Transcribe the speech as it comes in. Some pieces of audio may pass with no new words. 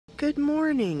Good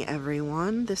morning,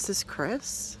 everyone. This is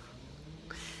Chris.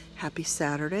 Happy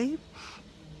Saturday.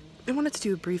 I wanted to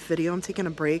do a brief video. I'm taking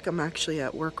a break. I'm actually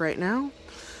at work right now.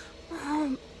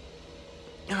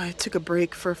 I took a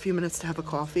break for a few minutes to have a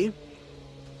coffee.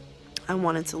 I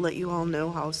wanted to let you all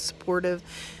know how supportive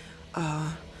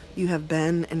you have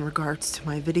been in regards to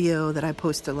my video that I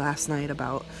posted last night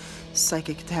about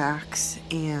psychic attacks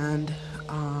and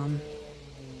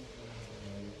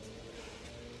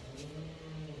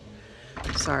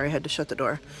sorry, I had to shut the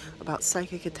door. About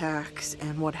psychic attacks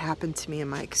and what happened to me in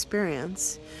my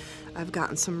experience. I've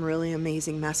gotten some really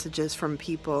amazing messages from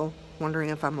people wondering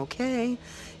if I'm okay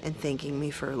and thanking me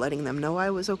for letting them know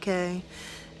I was okay,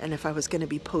 and if I was going to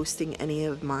be posting any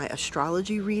of my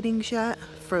astrology readings yet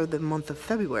for the month of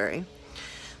February.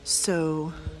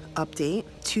 So, update,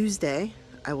 Tuesday,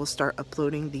 I will start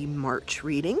uploading the March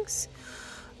readings.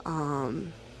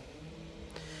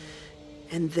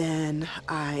 And then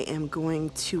I am going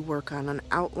to work on an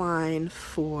outline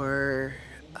for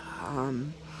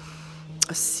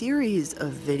a series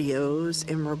of videos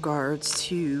in regards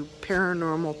to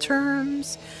paranormal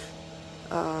terms,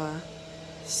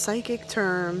 psychic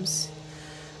terms,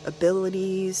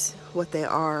 abilities, what they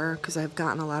are, because I've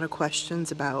gotten a lot of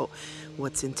questions about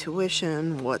what's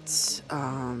intuition, what's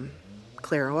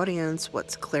clairaudience,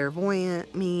 what's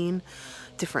clairvoyant mean,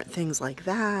 different things like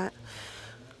that.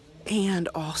 And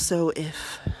also,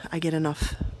 if I get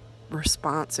enough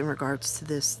response in regards to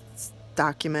this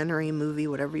documentary, movie,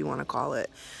 whatever you want to call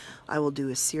it, I will do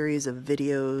a series of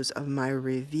videos of my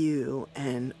review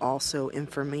and also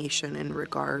information in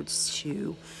regards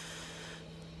to,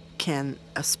 can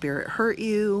a spirit hurt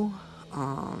you?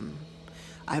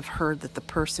 I've heard that the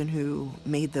person who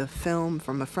made the film,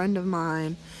 from a friend of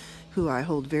mine who I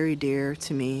hold very dear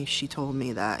to me, she told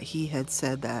me that he had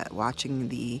said that watching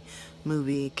the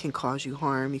movie can cause you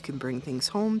harm, you can bring things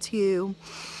home to you.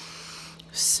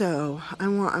 So I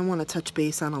want to touch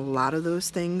base on a lot of those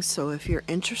things. So if you're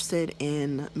interested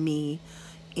in me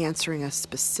answering a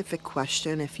specific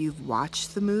question, if you've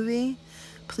watched the movie,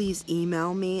 please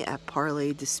email me at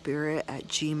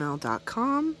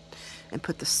parlaydespirit@gmail.com and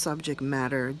put the subject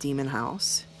matter Demon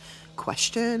House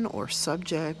question or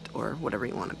subject or whatever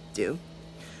you want to do.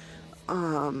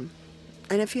 And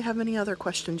if you have any other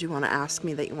questions you want to ask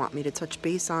me that you want me to touch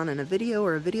base on in a video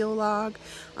or a video log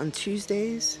on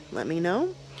Tuesdays, let me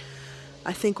know.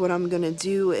 I think what I'm going to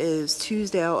do is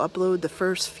Tuesday I'll upload the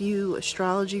first few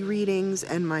astrology readings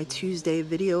and my Tuesday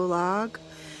video log.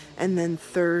 And then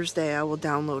Thursday I will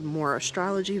download more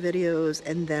astrology videos,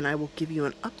 and then I will give you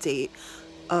an update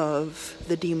of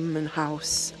the Demon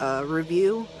House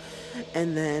review.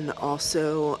 And then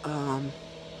also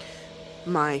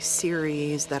my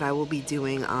series that I will be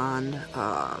doing on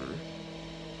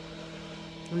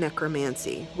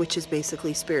necromancy, which is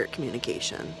basically spirit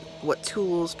communication. What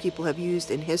tools people have used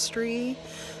in history,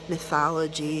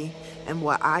 mythology, and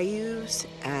what I use,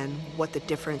 and what the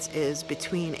difference is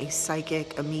between a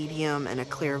psychic, a medium, and a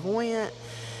clairvoyant.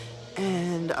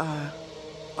 And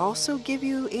also give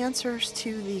you answers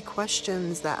to the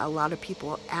questions that a lot of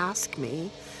people ask me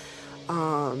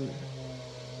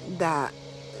that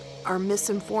are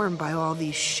misinformed by all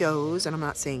these shows. And I'm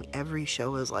not saying every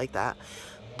show is like that,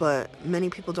 but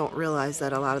many people don't realize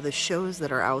that a lot of the shows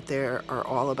that are out there are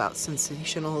all about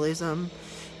sensationalism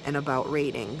and about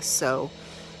ratings. So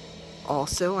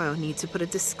also, I need to put a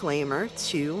disclaimer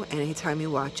too. Anytime you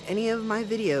watch any of my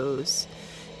videos,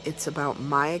 it's about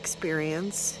my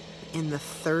experience in the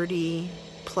 30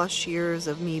 plus years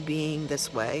of me being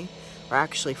this way, or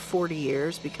actually 40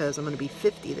 years, because I'm going to be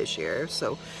 50 this year.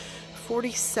 So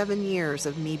 47 years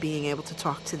of me being able to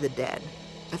talk to the dead.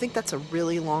 I think that's a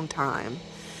really long time,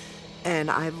 and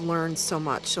I've learned so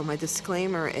much. So my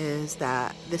disclaimer is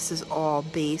that this is all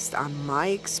based on my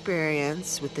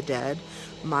experience with the dead,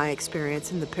 my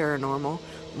experience in the paranormal,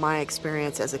 my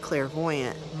experience as a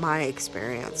clairvoyant, my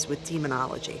experience with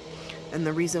demonology. And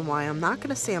the reason why I'm not going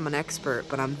to say I'm an expert,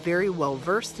 but I'm very well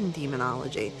versed in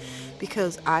demonology,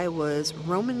 because I was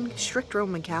strict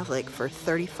Roman Catholic for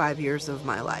 35 years of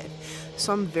my life.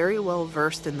 So I'm very well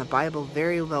versed in the Bible,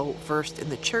 very well versed in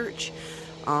the church.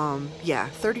 Yeah,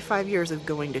 35 years of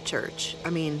going to church. I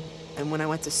mean, and when I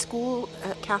went to school,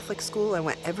 at Catholic school, I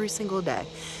went every single day.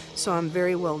 So I'm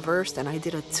very well versed, and I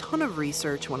did a ton of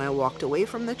research when I walked away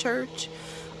from the church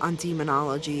on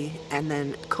demonology, and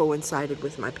then coincided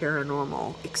with my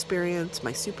paranormal experience,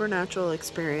 my supernatural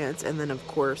experience, and then of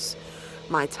course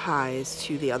my ties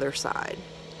to the other side.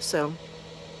 So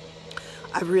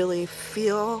I really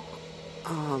feel,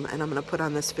 and I'm going to put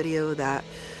on this video, that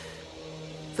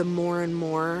the more and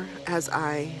more as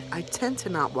I tend to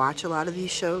not watch a lot of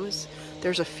these shows,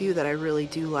 There's a few that I really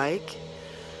do like.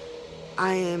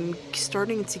 I am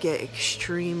starting to get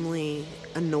extremely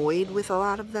annoyed with a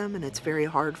lot of them, and it's very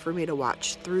hard for me to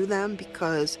watch through them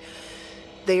because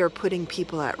they are putting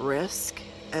people at risk.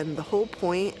 And the whole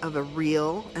point of a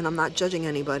real, and I'm not judging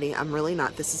anybody, I'm really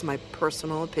not, this is my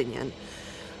personal opinion,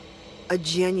 a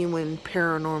genuine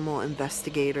paranormal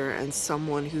investigator and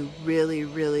someone who really,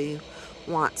 really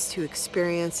wants to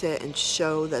experience it and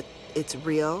show that it's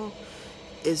real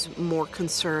is more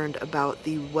concerned about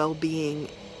the well-being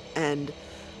and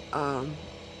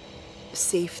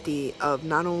safety of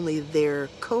not only their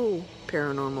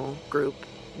co-paranormal group,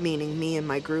 meaning me and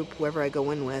my group, whoever I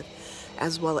go in with,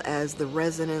 as well as the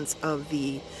residents of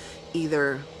the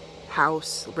either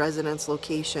house, residence,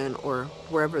 location, or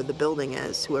wherever the building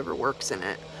is, whoever works in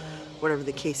it, whatever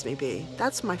the case may be.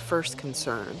 That's my first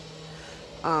concern.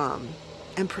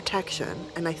 And protection.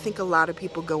 And I think a lot of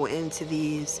people go into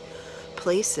these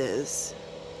places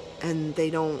and they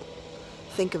don't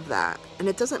think of that. And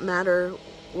it doesn't matter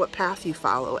what path you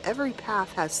follow. Every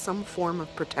path has some form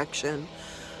of protection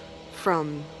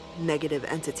from negative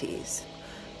entities.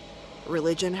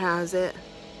 Religion has it.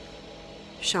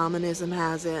 Shamanism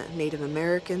has it. Native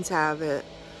Americans have it.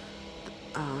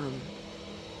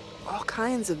 All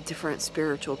kinds of different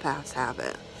spiritual paths have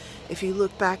it. If you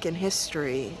look back in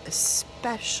history,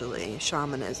 especially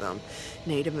shamanism,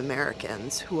 Native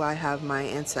Americans, who I have my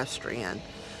ancestry in,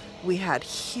 we had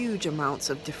huge amounts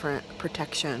of different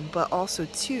protection, but also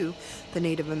too, the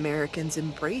Native Americans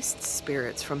embraced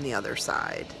spirits from the other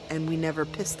side, and we never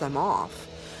pissed them off,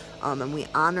 and we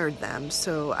honored them.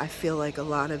 So I feel like a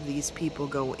lot of these people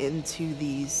go into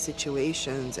these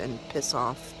situations and piss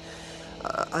off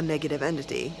a negative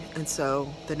entity, and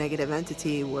so the negative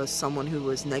entity was someone who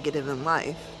was negative in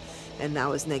life and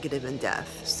now is negative in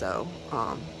death. So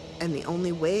and the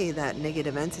only way that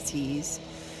negative entities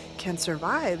can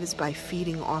survive is by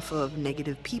feeding off of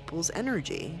negative people's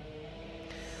energy.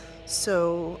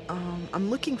 So I'm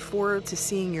looking forward to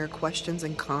seeing your questions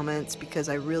and comments, because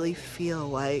I really feel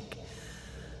like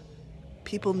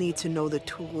people need to know the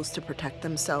tools to protect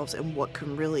themselves and what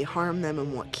can really harm them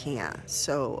and what can't.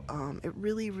 So it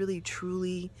really, really,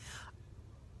 truly,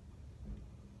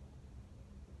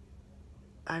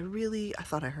 I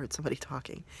thought I heard somebody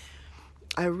talking.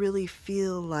 I really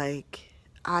feel like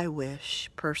I wish,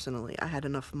 personally, I had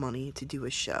enough money to do a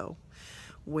show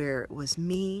where it was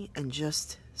me and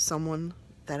just someone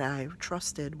that I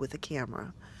trusted with a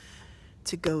camera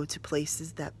to go to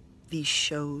places that these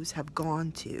shows have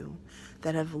gone to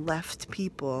that have left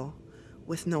people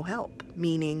with no help.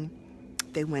 Meaning,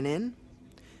 they went in,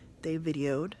 they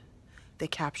videoed, they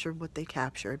captured what they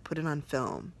captured, put it on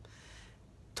film,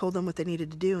 told them what they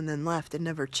needed to do, and then left and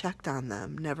never checked on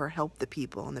them, never helped the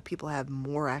people, and the people have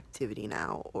more activity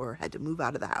now or had to move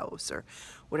out of the house or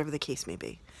whatever the case may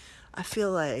be. I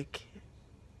feel like,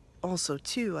 also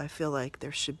too, I feel like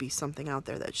there should be something out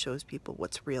there that shows people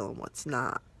what's real and what's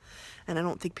not. And I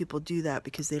don't think people do that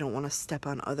because they don't want to step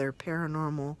on other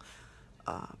paranormal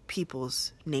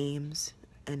people's names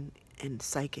and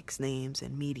psychics' names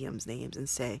and mediums' names and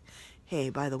say, hey,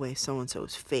 by the way,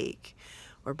 so-and-so's fake,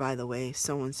 or by the way,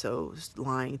 so-and-so's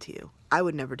lying to you. I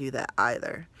would never do that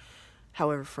either.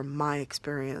 However, from my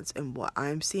experience and what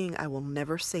I'm seeing, I will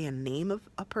never say a name of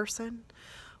a person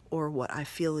or what I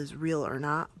feel is real or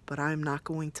not, but I'm not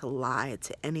going to lie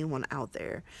to anyone out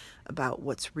there about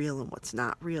what's real and what's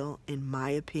not real, in my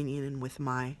opinion and with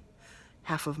my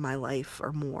half of my life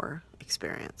or more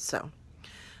experience. So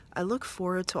I look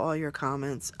forward to all your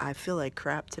comments. I feel like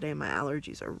crap today. My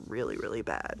allergies are really, really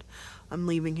bad. I'm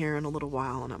leaving here in a little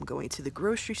while and I'm going to the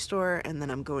grocery store, and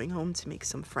then I'm going home to make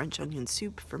some French onion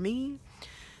soup for me,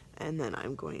 and then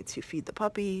I'm going to feed the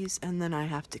puppies, and then I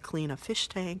have to clean a fish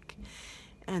tank,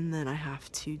 and then I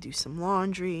have to do some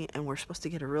laundry, and we're supposed to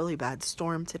get a really bad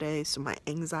storm today, so my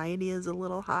anxiety is a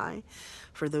little high.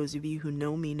 For those of you who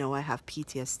know me know I have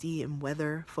PTSD and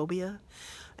weather phobia,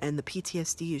 and the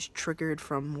PTSD is triggered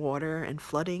from water and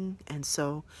flooding, and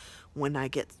so when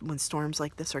storms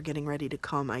like this are getting ready to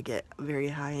come, I get very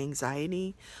high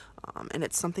anxiety, and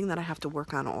it's something that I have to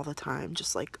work on all the time,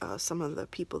 just like some of the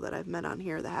people that I've met on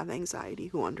here that have anxiety,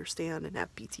 who understand and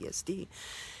have PTSD.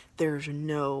 There's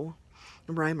no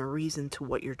rhyme or reason to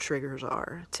what your triggers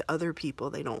are. To other people,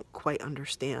 they don't quite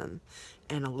understand,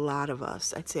 and a lot of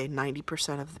us, I'd say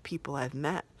 90% of the people I've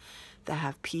met that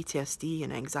have PTSD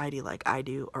and anxiety like I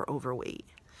do, are overweight.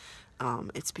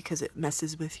 It's because it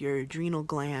messes with your adrenal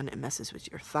gland, it messes with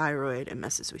your thyroid, it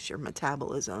messes with your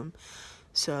metabolism.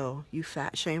 So you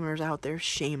fat shamers out there,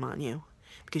 shame on you,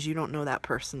 because you don't know that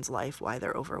person's life, why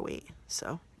they're overweight.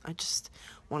 So I just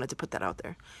wanted to put that out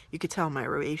there. You could tell my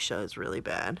rosacea is really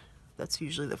bad. That's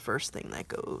usually the first thing that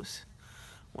goes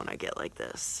when I get like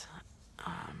this.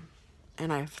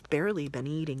 And I've barely been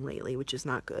eating lately, which is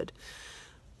not good.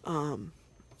 I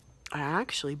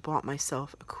actually bought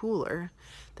myself a cooler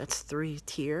that's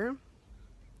 3-tier.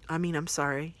 I'm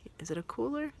sorry. Is it a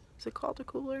cooler? Is it called a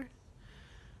cooler?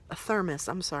 A thermos,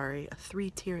 I'm sorry. A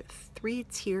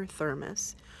three-tier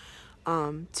thermos.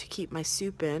 To keep my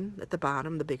soup in at the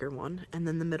bottom, the bigger one, and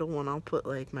then the middle one I'll put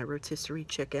like my rotisserie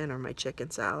chicken or my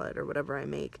chicken salad or whatever I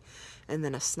make, and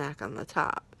then a snack on the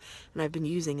top. And I've been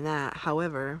using that.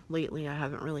 However, lately I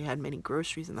haven't really had many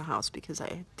groceries in the house because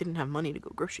I didn't have money to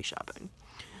go grocery shopping.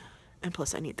 And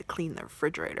plus I need to clean the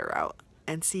refrigerator out.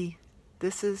 And see,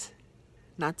 this is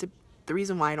the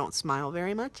reason why I don't smile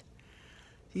very much.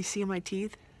 Do you see my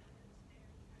teeth?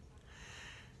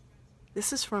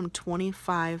 This is from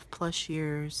 25 plus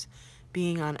years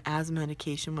being on asthma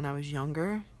medication when I was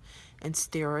younger, and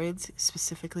steroids,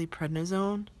 specifically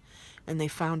prednisone, and they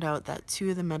found out that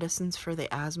 2 of the medicines for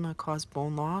the asthma cause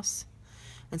bone loss,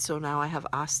 and so now I have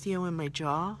osteo in my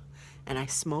jaw, and I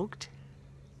smoked.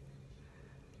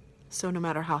 So no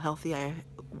matter how healthy I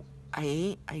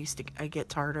ate, I get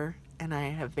tartar, and I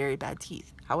have very bad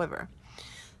teeth. However,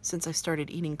 since I started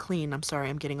eating clean, I'm sorry,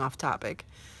 I'm getting off topic.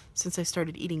 Since I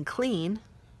started eating clean,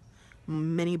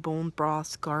 many bone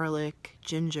broths, garlic,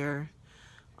 ginger,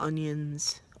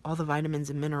 onions, all the vitamins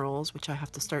and minerals, which I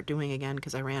have to start doing again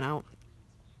because I ran out.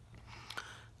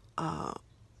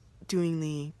 Doing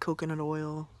the coconut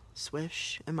oil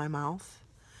swish in my mouth,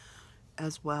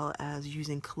 as well as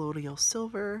using colloidal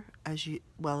silver,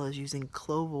 well as using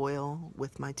clove oil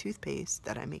with my toothpaste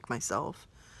that I make myself,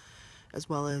 as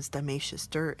well as diatomaceous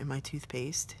dirt in my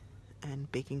toothpaste,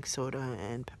 and baking soda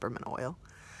and peppermint oil.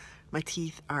 My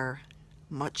teeth are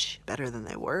much better than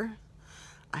they were.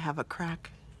 I have a crack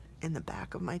in the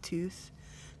back of my tooth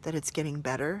that it's getting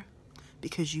better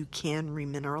because you can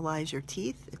remineralize your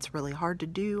teeth. It's really hard to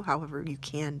do, however you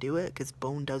can do it because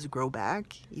bone does grow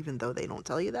back, even though they don't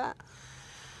tell you that.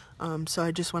 So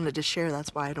I just wanted to share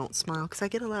that's why I don't smile, because I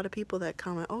get a lot of people that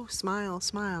comment, oh, smile,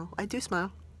 smile. I do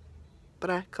smile,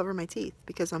 but I cover my teeth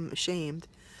because I'm ashamed.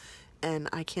 And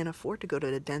I can't afford to go to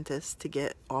the dentist to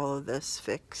get all of this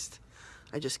fixed.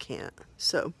 I just can't.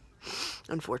 So,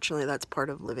 unfortunately, that's part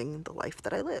of living the life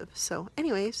that I live. So,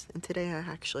 anyways, and today I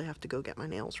actually have to go get my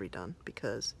nails redone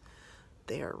because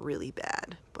they are really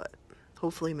bad. But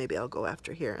hopefully maybe I'll go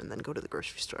after here and then go to the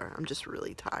grocery store. I'm just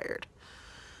really tired.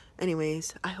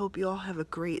 Anyways, I hope you all have a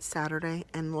great Saturday.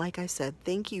 And like I said,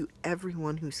 thank you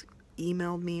everyone who's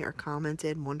emailed me or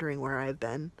commented wondering where I've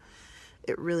been.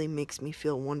 It really makes me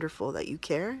feel wonderful that you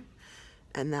care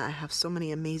and that I have so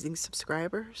many amazing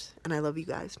subscribers, and I love you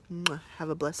guys.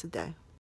 Have a blessed day.